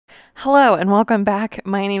Hello and welcome back.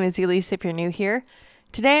 My name is Elise if you're new here.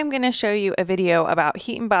 Today I'm going to show you a video about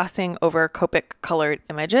heat embossing over Copic colored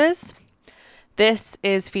images. This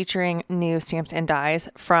is featuring new stamps and dies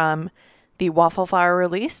from the Waffle flower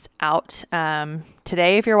release out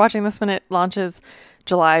today. If you're watching this when it launches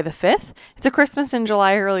July the 5th. It's a Christmas in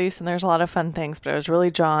July release and there's a lot of fun things, but I was really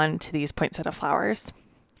drawn to these poinsettia flowers.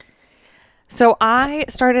 So I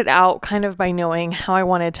started out kind of by knowing how I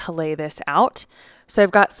wanted to lay this out. So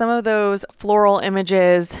I've got some of those floral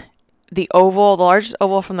images, the largest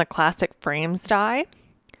oval from the Classic Frames die,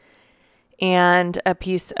 and a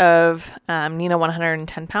piece of Nina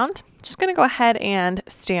 110 pound. Just going to go ahead and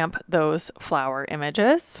stamp those flower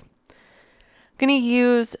images. I'm going to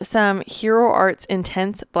use some Hero Arts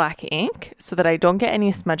Intense black ink so that I don't get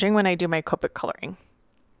any smudging when I do my Copic coloring.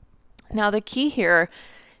 Now the key here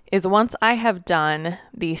is once I have done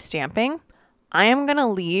the stamping, I am going to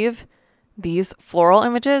leave these floral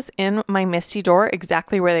images in my Misti door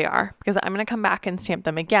exactly where they are because I'm going to come back and stamp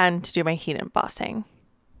them again to do my heat embossing.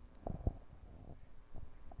 I'm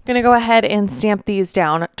going to go ahead and stamp these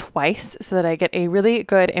down twice so that I get a really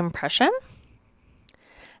good impression.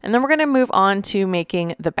 And then we're going to move on to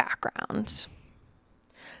making the background.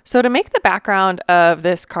 So to make the background of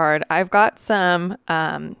this card, I've got some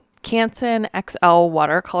Canson XL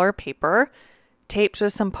watercolor paper taped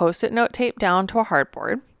with some Post-it note tape down to a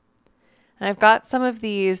hardboard. And I've got some of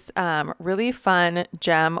these really fun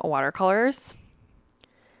gem watercolors.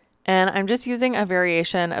 And I'm just using a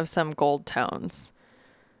variation of some gold tones.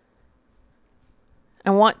 I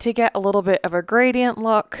want to get a little bit of a gradient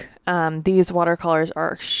look. These watercolors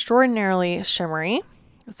are extraordinarily shimmery,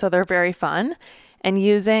 so they're very fun. And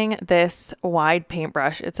using this wide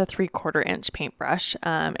paintbrush, it's a 3/4 inch paintbrush.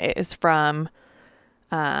 It is from,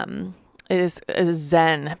 it is a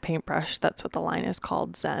Zen paintbrush. That's what the line is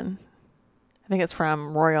called, Zen. I think it's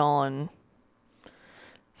from Royal and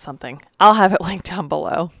something. I'll have it linked down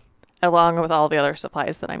below, along with all the other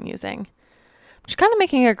supplies that I'm using. I'm just kind of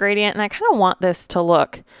making a gradient, and I kind of want this to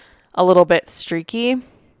look a little bit streaky.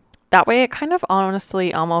 That way it kind of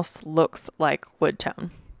honestly almost looks like wood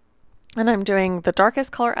tone. And I'm doing the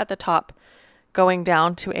darkest color at the top, going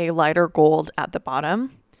down to a lighter gold at the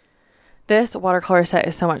bottom. This watercolor set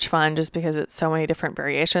is so much fun just because it's so many different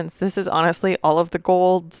variations. This is honestly all of the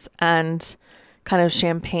golds and kind of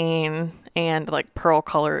champagne and like pearl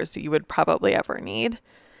colors you would probably ever need.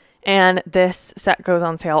 And this set goes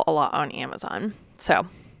on sale a lot on Amazon. So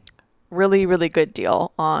really, really good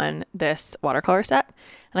deal on this watercolor set.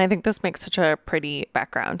 And I think this makes such a pretty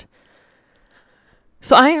background.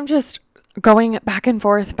 So I am just going back and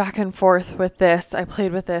forth with this. I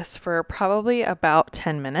played with this for probably about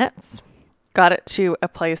 10 minutes. Got it to a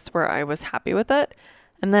place where I was happy with it,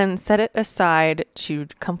 and then set it aside to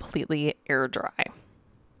completely air dry.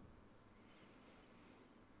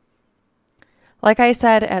 Like I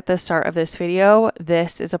said at the start of this video,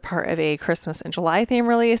 this is a part of a Christmas in July theme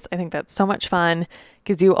release. I think that's so much fun.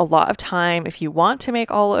 Gives you a lot of time if you want to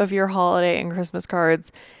make all of your holiday and Christmas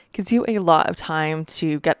cards. Gives you a lot of time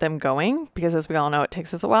to get them going because, as we all know, it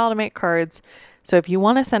takes us a while to make cards. So if you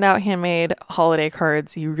want to send out handmade holiday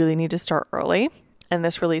cards, you really need to start early. And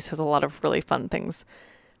this release has a lot of really fun things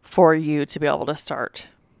for you to be able to start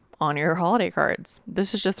on your holiday cards.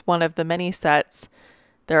 This is just one of the many sets.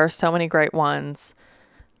 There are so many great ones,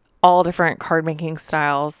 all different card making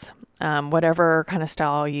styles. Whatever kind of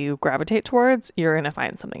style you gravitate towards, you're going to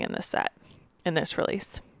find something in this set, in this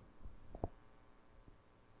release.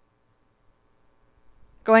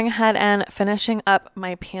 Going ahead and finishing up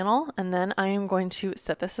my panel, and then I am going to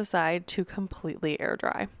set this aside to completely air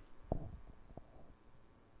dry.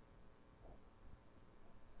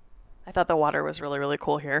 I thought the water was really, really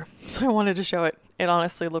cool here, so I wanted to show it. It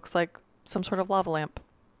honestly looks like some sort of lava lamp.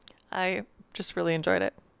 I just really enjoyed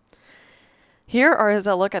it. Here is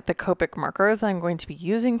a look at the Copic markers I'm going to be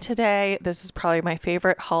using today. This is probably my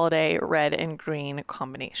favorite holiday red and green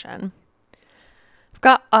combination. I've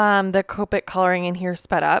got the Copic coloring in here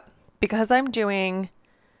sped up because I'm doing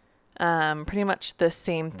pretty much the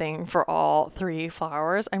same thing for all three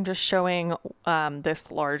flowers. I'm just showing this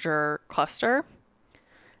larger cluster,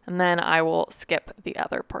 and then I will skip the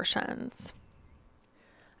other portions.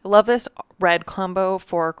 I love this red combo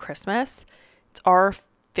for Christmas. It's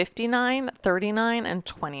R59, 39, and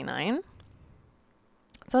 29.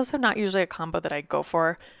 It's also not usually a combo that I go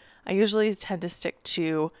for. I usually tend to stick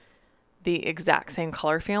to the exact same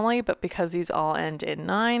color family, but because these all end in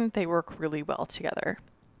 9, they work really well together.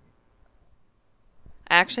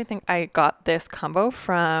 I actually think I got this combo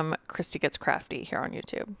from Christy Gets Crafty here on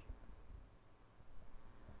YouTube.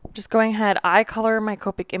 Just going ahead, I color my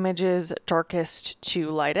Copic images darkest to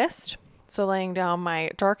lightest. So laying down my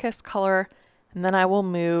darkest color, and then I will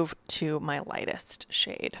move to my lightest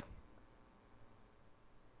shade.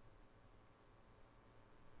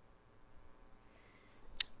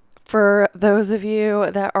 For those of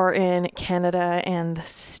you that are in Canada and the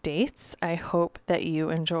States, I hope that you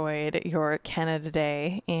enjoyed your Canada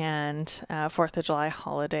Day and 4th of July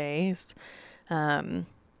holidays.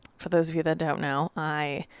 For those of you that don't know,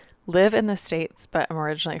 I live in the States, but I'm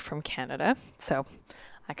originally from Canada, so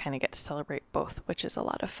I kind of get to celebrate both, which is a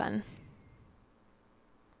lot of fun.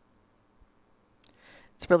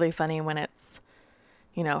 It's really funny when it's,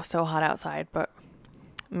 you know, so hot outside, but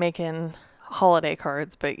making holiday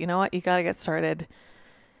cards, but you know what? You got to get started.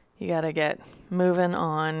 You got to get moving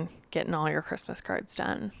on, getting all your Christmas cards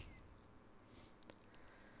done.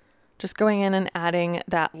 Just going in and adding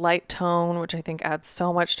that light tone, which I think adds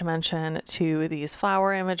so much dimension to these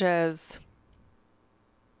flower images.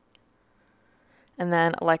 And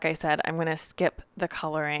then, like I said, I'm going to skip the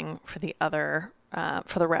coloring for the other,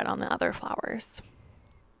 for the red on the other flowers.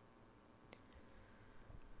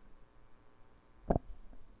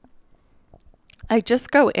 I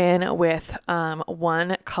just go in with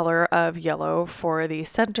one color of yellow for the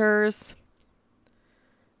centers.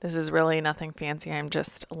 This is really nothing fancy. I'm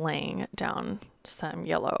just laying down some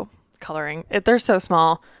yellow coloring. They're so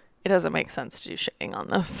small, it doesn't make sense to do shading on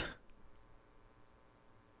those.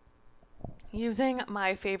 Using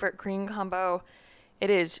my favorite green combo, it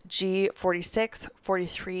is G46,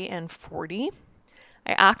 43, and 40.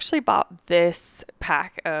 I actually bought this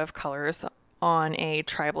pack of colors on a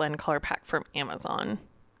tri-blend color pack from Amazon.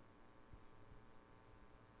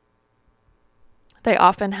 They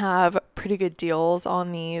often have pretty good deals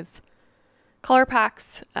on these color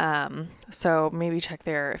packs, so maybe check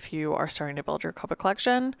there if you are starting to build your Copic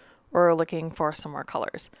collection or are looking for some more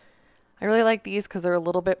colors. I really like these because they're a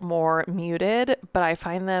little bit more muted, but I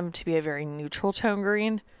find them to be a very neutral tone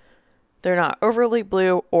green. They're not overly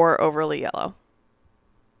blue or overly yellow.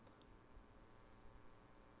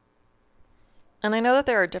 And I know that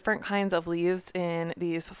there are different kinds of leaves in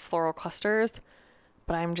these floral clusters,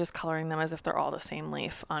 but I'm just coloring them as if they're all the same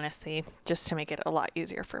leaf, honestly, just to make it a lot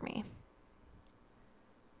easier for me.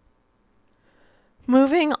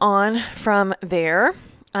 Moving on from there,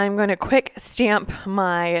 I'm going to quick stamp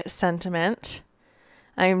my sentiment.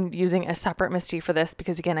 I'm using a separate Misti for this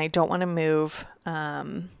because, again, I don't want to move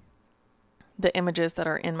the images that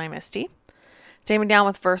are in my Misti. Stamping down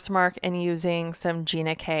with VersaMark and using some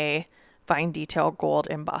Gina Fine Detail Gold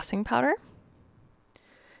embossing powder.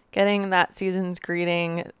 Getting that Season's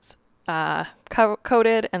Greetings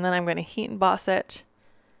coated, and then I'm going to heat emboss it.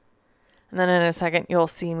 And then in a second, you'll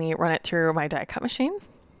see me run it through my die cut machine.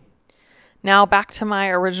 Now back to my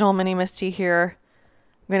original mini Misti here.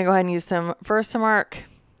 I'm going to go ahead and use some VersaMark,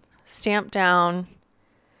 stamp down,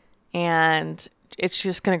 and it's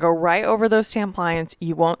just going to go right over those stamp lines.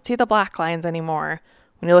 You won't see the black lines anymore.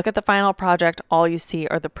 When you look at the final project, all you see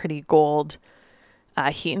are the pretty gold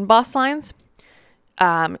heat emboss lines.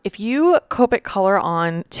 If you Copic color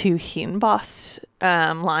on to heat emboss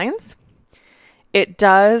lines, it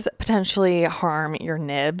does potentially harm your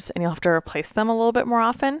nibs and you'll have to replace them a little bit more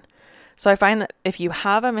often. So I find that if you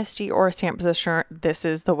have a Misti or a stamp positioner, this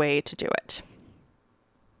is the way to do it.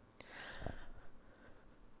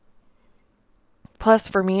 Plus,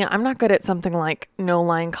 for me, I'm not good at something like no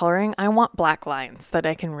line coloring. I want black lines so that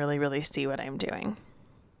I can really, really see what I'm doing.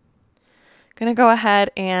 Gonna go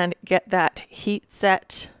ahead and get that heat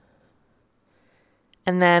set,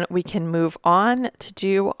 and then we can move on to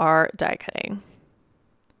do our die cutting.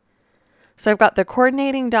 So I've got the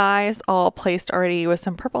coordinating dies all placed already with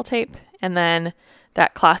some purple tape, and then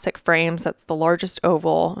that classic frames, that's the largest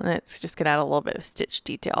oval, and it's just gonna add a little bit of stitch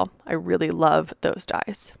detail. I really love those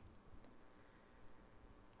dies.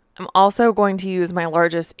 I'm also going to use my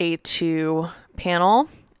largest A2 panel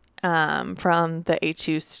from the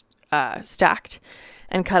A2 stacked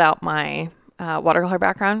and cut out my watercolor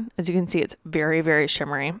background. As you can see, it's very, very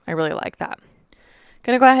shimmery. I really like that.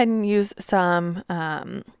 Gonna go ahead and use some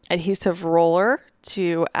adhesive roller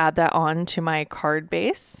to add that on to my card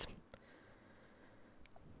base.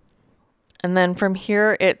 And then from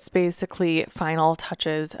here, it's basically final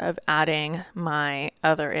touches of adding my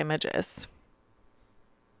other images.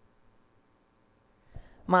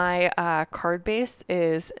 My card base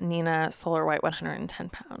is Nina Solar White 110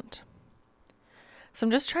 pound. So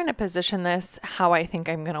I'm just trying to position this how I think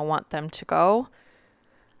I'm going to want them to go.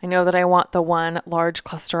 I know that I want the one large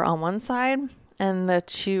cluster on one side and the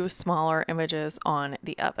two smaller images on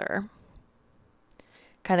the other,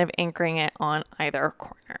 kind of anchoring it on either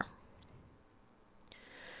corner.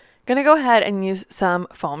 Gonna go ahead and use some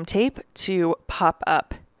foam tape to pop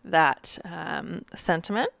up that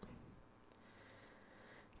sentiment.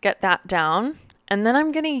 Get that down. And then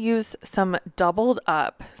I'm gonna use some doubled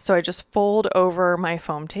up. So I just fold over my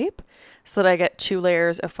foam tape so that I get 2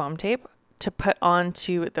 layers of foam tape to put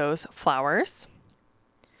onto those flowers.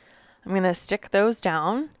 I'm gonna stick those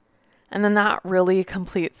down, and then that really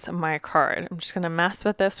completes my card. I'm just gonna mess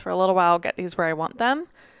with this for a little while, get these where I want them,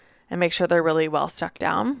 and make sure they're really well stuck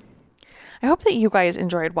down. I hope that you guys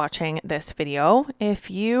enjoyed watching this video. If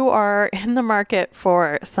you are in the market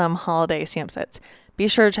for some holiday stamp sets, be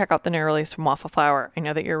sure to check out the new release from Waffle Flower. I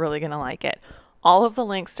know that you're really gonna like it. All of the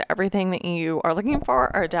links to everything that you are looking for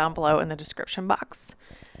are down below in the description box.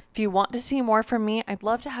 If you want to see more from me, I'd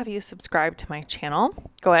love to have you subscribe to my channel.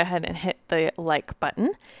 Go ahead and hit the like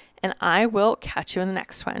button, and I will catch you in the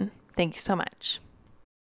next one. Thank you so much.